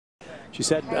She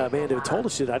said, Amanda told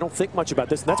us, she said, I don't think much about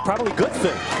this, and that's probably a good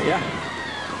thing. Yeah.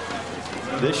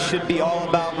 This should be all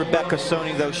about Rebekka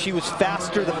Soни, though. She was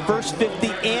faster the first 50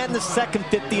 and the second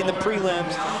 50 in the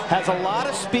prelims. Has a lot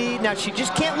of speed. Now, she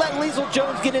just can't let Lэйзел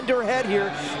Jones get into her head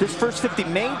here. This first 50,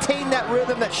 maintain that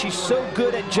rhythm that she's so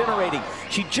good at generating.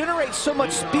 She generates so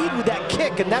much speed with that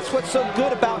kick, and that's what's so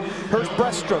good about her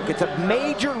breaststroke. It's a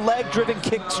major leg-driven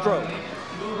kick stroke.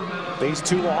 These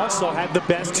two also had the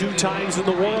best 2 times in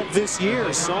the world this year.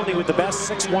 Soни with the best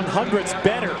 6/100ths,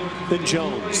 better than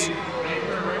Jones.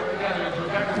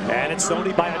 And it's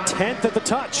Soni by a 1/10 at the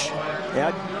touch.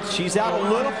 Yeah, she's out a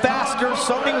little faster.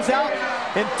 Soni was out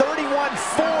in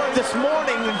 31.4 this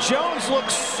morning, and Jones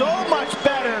looks so much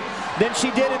better than she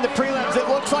did in the prelims. It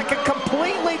looks like a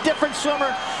completely different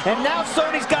swimmer, and now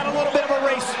Soni's got a little bit of a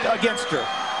race against her.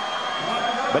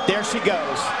 But there she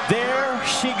goes. There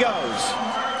she goes.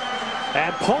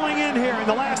 And pulling in here in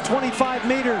the last 25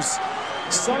 meters,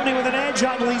 Soni with an edge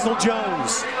on Lэйзел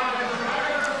Jones.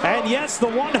 And yes, the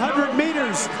 100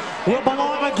 meters will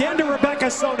belong again to Rebekka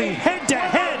Soни. Head to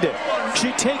head,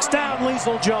 she takes down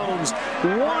Lэйzel Jones.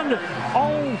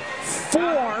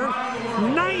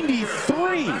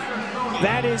 1:04.93.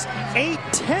 That is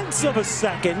 0.8 of a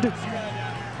second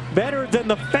better than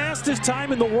the fastest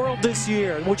time in the world this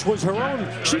year, which was her own.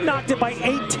 She knocked it by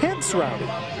 0.8, Rowdy.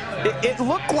 It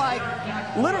looked like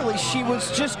literally she was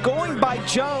just going by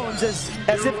Jones as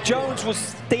if Jones was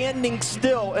standing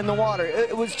still in the water.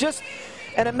 It was just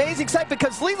an amazing sight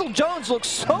because Lэйzel Jones looks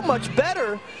so much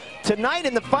better tonight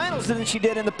in the finals than she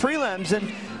did in the prelims.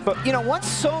 But you know, once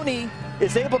Soni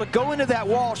is able to go into that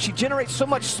wall, she generates so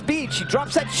much speed. She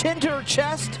drops that chin to her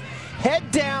chest,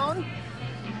 head down.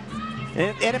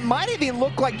 And it might even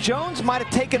look like Jones might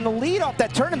have taken the lead off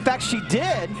that turn. In fact, she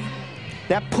did.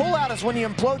 That pull-out is when you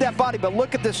implode that body, but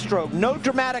look at this stroke. No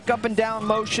dramatic up and down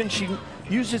motion. She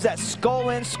uses that skull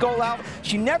in, skull out.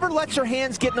 She never lets her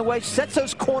hands get in the way. She sets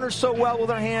those corners so well with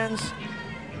her hands.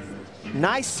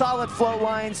 Nice, solid flow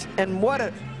lines. And what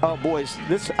a, oh, boys,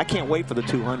 this, I can't wait for the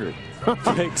 200.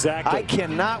 Exactly. I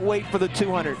cannot wait for the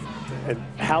 200. And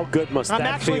how good must that feel?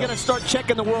 I'm actually going to start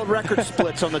checking the world record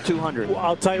splits on the 200. Well,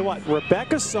 I'll tell you what,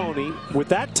 Rebekka Soni, with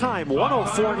that time,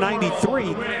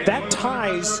 1:04.93, that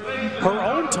ties her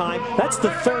own time. That's the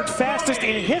 3rd fastest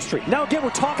in history. Now, again, we're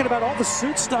talking about all the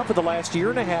suit stuff of the last year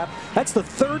and a half. That's the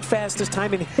 3rd fastest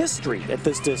time in history at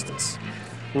this distance.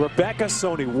 Rebekka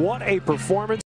Soni, what a performance.